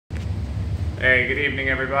Hey, good evening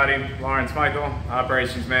everybody. Lawrence Michael,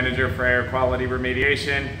 Operations Manager for Air Quality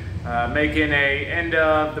Remediation. Making a end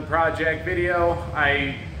of the project video.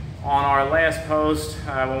 On our last post,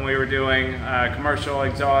 when we were doing commercial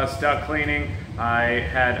exhaust duct cleaning, I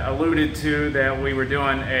had alluded to that we were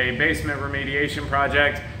doing a basement remediation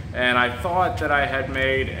project, and I thought that I had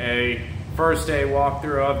made a first day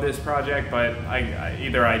walkthrough of this project, but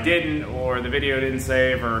either I didn't or the video didn't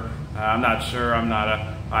save, or I'm not sure. I'm not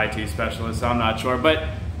a IT specialist, so I'm not sure, but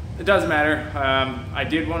it doesn't matter. I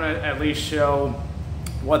did want to at least show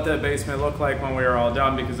what the basement looked like when we were all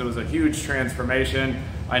done, because it was a huge transformation.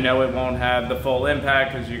 I know it won't have the full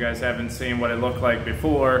impact because you guys haven't seen what it looked like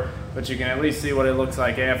before, but you can at least see what it looks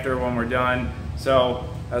like after when we're done. So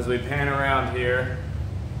as we pan around here,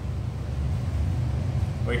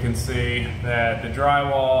 we can see that the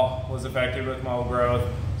drywall was affected with mold growth.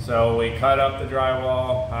 So we cut up the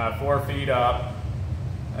drywall 4 feet up,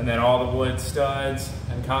 and then all the wood studs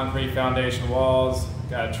and concrete foundation walls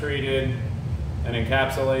got treated and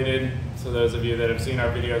encapsulated. So those of you that have seen our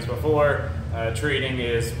videos before, treating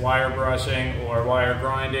is wire brushing or wire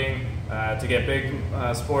grinding to get big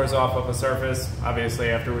spores off of a surface. Obviously,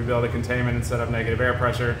 after we build a containment and set up negative air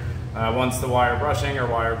pressure, once the wire brushing or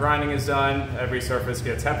wire grinding is done, every surface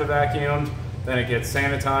gets HEPA vacuumed, then it gets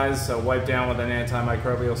sanitized, so wiped down with an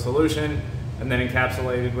antimicrobial solution, and then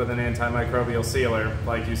encapsulated with an antimicrobial sealer,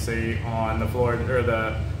 like you see on the floor, or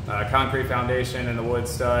the concrete foundation and the wood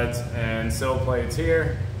studs and sill plates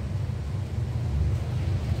here.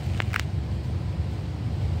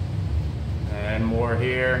 And more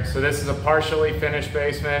here. So this is a partially finished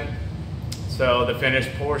basement. So the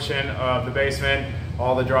finished portion of the basement,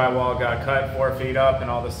 all the drywall got cut 4 feet up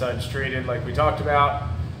and all the studs treated like we talked about.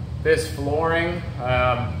 This flooring,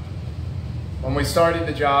 when we started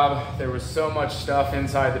the job, there was so much stuff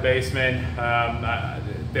inside the basement.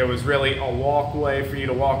 There was really a walkway for you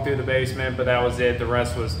to walk through the basement, but that was it. The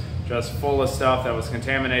rest was just full of stuff that was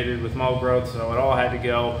contaminated with mold growth, so it all had to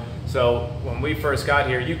go. So when we first got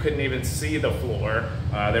here, you couldn't even see the floor.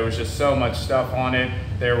 There was just so much stuff on it.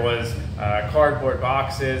 There was cardboard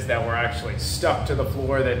boxes that were actually stuck to the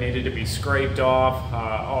floor that needed to be scraped off.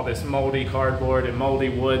 All this moldy cardboard and moldy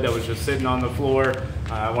wood that was just sitting on the floor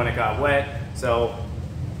when it got wet. So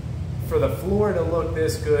for the floor to look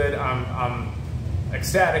this good, I'm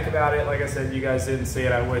ecstatic about it. Like I said, you guys didn't see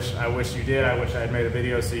it. I wish you did. I wish I had made a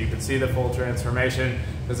video so you could see the full transformation,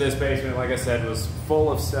 because this basement, like I said, was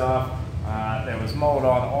full of stuff. There was mold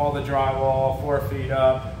on all the drywall 4 feet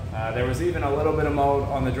up. There was even a little bit of mold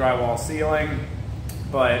on the drywall ceiling,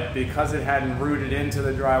 but because it hadn't rooted into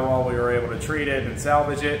the drywall, we were able to treat it and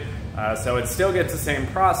salvage it. So it still gets the same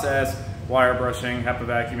process: wire brushing, HEPA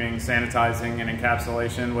vacuuming, sanitizing, and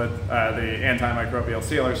encapsulation with the antimicrobial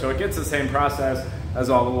sealer. So it gets the same process as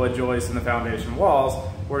all the wood joists and the foundation walls.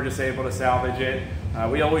 We're just able to salvage it.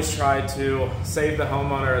 We always try to save the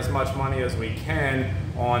homeowner as much money as we can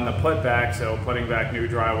on the putback, so putting back new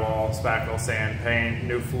drywall, spackle, sand, paint,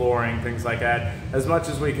 new flooring, things like that. As much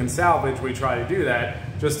as we can salvage, we try to do that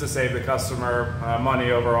just to save the customer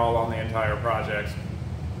money overall on the entire project.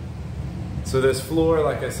 So this floor,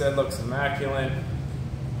 like I said, looks immaculate.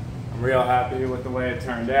 I'm real happy with the way it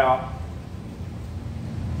turned out.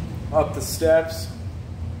 Up the steps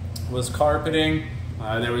was carpeting.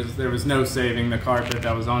 There was no saving the carpet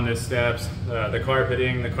that was on the steps. The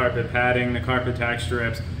carpeting, the carpet padding, the carpet tack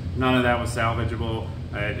strips, none of that was salvageable.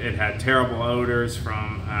 It had terrible odors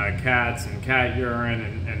from cats and cat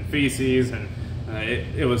urine and feces, and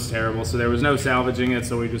it was terrible. So there was no salvaging it,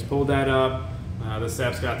 so we just pulled that up. The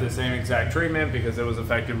steps got the same exact treatment because it was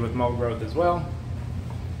affected with mold growth as well.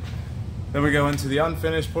 Then we go into the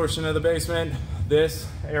unfinished portion of the basement. This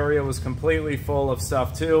area was completely full of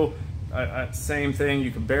stuff too. Same thing,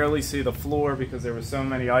 you could barely see the floor because there were so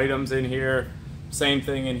many items in here. Same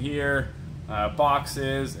thing in here.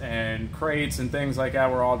 Boxes and crates and things like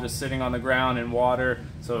that were all just sitting on the ground in water.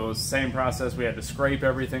 So it was the same process. We had to scrape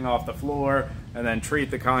everything off the floor and then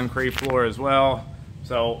treat the concrete floor as well.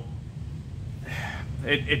 So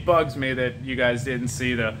it bugs me that you guys didn't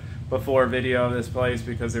see the before video of this place,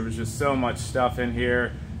 because there was just so much stuff in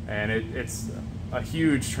here, and it's a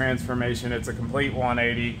huge transformation. It's a complete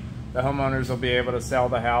 180. The homeowners will be able to sell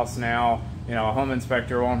the house now. You know, a home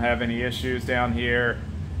inspector won't have any issues down here.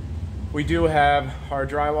 We do have our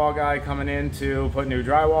drywall guy coming in to put new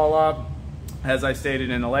drywall up. As I stated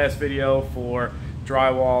in the last video, for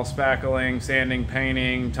drywall, spackling, sanding,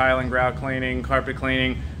 painting, tile and grout cleaning, carpet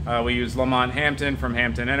cleaning, we use Lamont Hampton from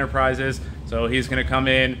Hampton Enterprises. So he's gonna come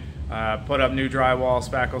in, put up new drywall,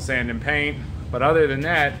 spackle, sand, and paint. But other than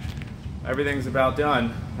that, everything's about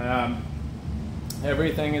done.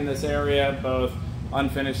 Everything in this area, both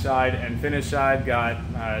unfinished side and finished side, got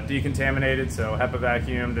decontaminated, so HEPA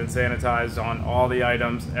vacuumed and sanitized on all the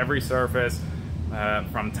items, every surface,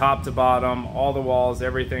 from top to bottom, all the walls,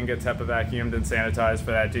 everything gets HEPA vacuumed and sanitized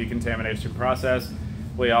for that decontamination process.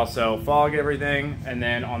 We also fog everything, and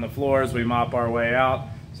then on the floors we mop our way out.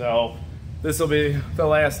 So this will be the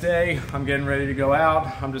last day. I'm getting ready to go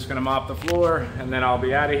out. I'm just gonna mop the floor and then I'll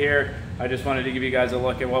be out of here. I just wanted to give you guys a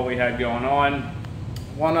look at what we had going on.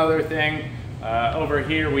 One other thing, over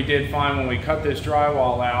here we did find when we cut this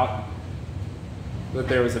drywall out that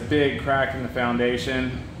there was a big crack in the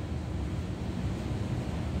foundation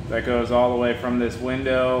that goes all the way from this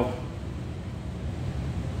window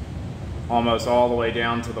almost all the way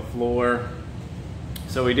down to the floor.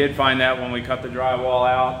 So we did find that when we cut the drywall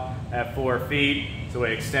out at 4 feet. So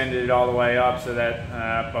we extended it all the way up so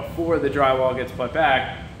that before the drywall gets put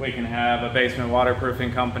back, we can have a basement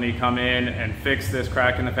waterproofing company come in and fix this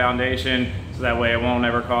crack in the foundation, so that way it won't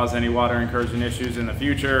ever cause any water incursion issues in the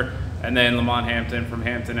future. And then Lamont Hampton from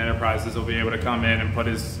Hampton Enterprises will be able to come in and put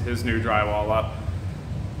his new drywall up.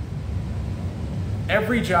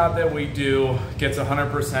 Every job that we do gets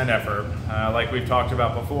 100% effort. Like we've talked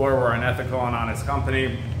about before, we're an ethical and honest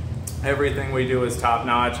company. Everything we do is top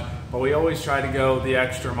notch, but we always try to go the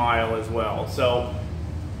extra mile as well. So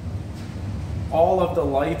all of the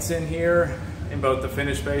lights in here, in both the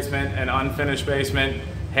finished basement and unfinished basement,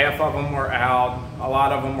 half of them were out, a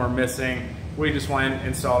lot of them were missing. We just went,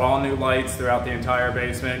 installed all new lights throughout the entire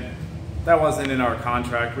basement. That wasn't in our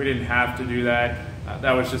contract, we didn't have to do that.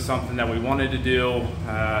 That was just something that we wanted to do.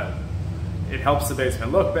 It helps the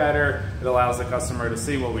basement look better. It allows the customer to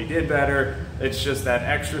see what we did better. It's just that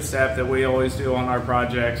extra step that we always do on our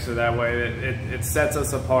projects, so that way it sets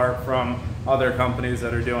us apart from other companies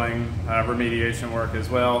that are doing remediation work as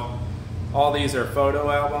well. All these are photo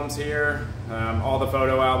albums here. All the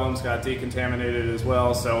photo albums got decontaminated as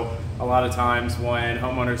well, so a lot of times when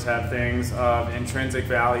homeowners have things of intrinsic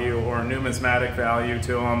value or numismatic value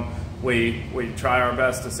to them, we try our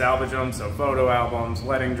best to salvage them. So photo albums,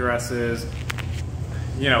 wedding dresses,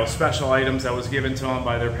 you know, special items that was given to them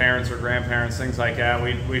by their parents or grandparents, things like that.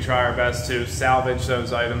 We try our best to salvage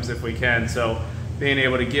those items if we can. So being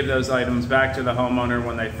able to give those items back to the homeowner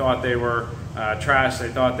when they thought they were trash, they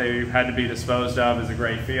thought they had to be disposed of, is a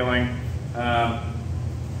great feeling.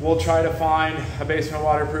 We'll try to find a basement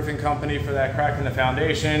waterproofing company for that crack in the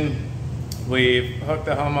foundation. We've hooked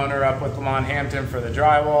the homeowner up with Lamont Hampton for the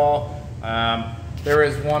drywall. There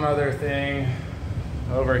is one other thing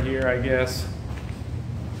over here, I guess.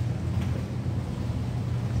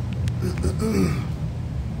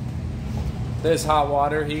 This hot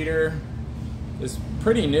water heater is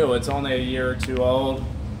pretty new. It's only a year or two old.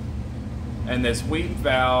 And this weep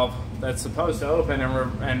valve that's supposed to open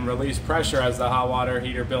and release pressure as the hot water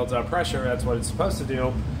heater builds up pressure, that's what it's supposed to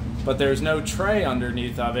do. But there's no tray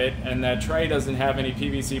underneath of it, and that tray doesn't have any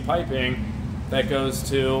PVC piping that goes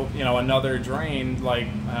to, you know, another drain, like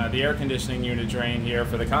the air conditioning unit drain here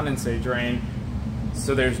for the condensate drain.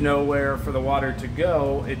 So there's nowhere for the water to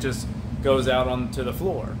go. It just goes out onto the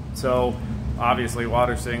floor. So obviously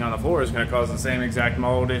water sitting on the floor is going to cause the same exact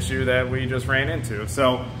mold issue that we just ran into.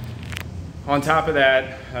 So on top of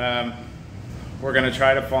that, we're going to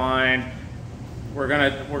try to find, we're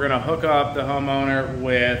gonna hook up the homeowner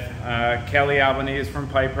with Kelly Albanese from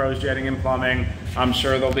Pipe Pros Jetting and Plumbing. I'm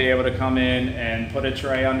sure they'll be able to come in and put a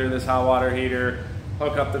tray under this hot water heater,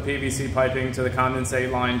 hook up the PVC piping to the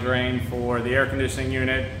condensate line drain for the air conditioning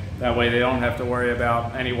unit. That way they don't have to worry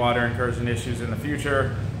about any water incursion issues in the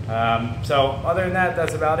future. So other than that,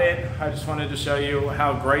 that's about it. I just wanted to show you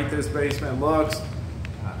how great this basement looks,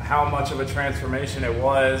 how much of a transformation it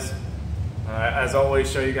was. As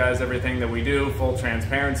always, show you guys everything that we do, full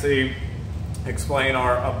transparency, explain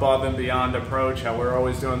our above and beyond approach, how we're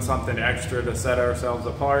always doing something extra to set ourselves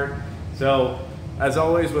apart. So as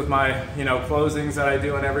always with my closings that I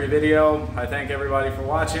do in every video, I thank everybody for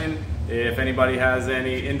watching. If anybody has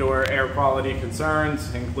any indoor air quality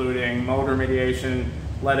concerns, including mold remediation,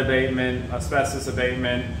 lead abatement, asbestos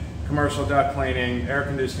abatement, commercial duct cleaning, air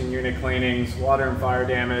conditioning unit cleanings, water and fire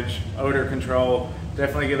damage, odor control,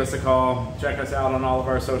 definitely give us a call. Check us out on all of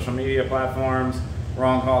our social media platforms. We're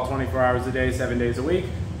on call 24 hours a day, 7 days a week.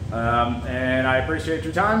 And I appreciate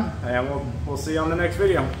your time, and we'll see you on the next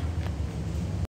video.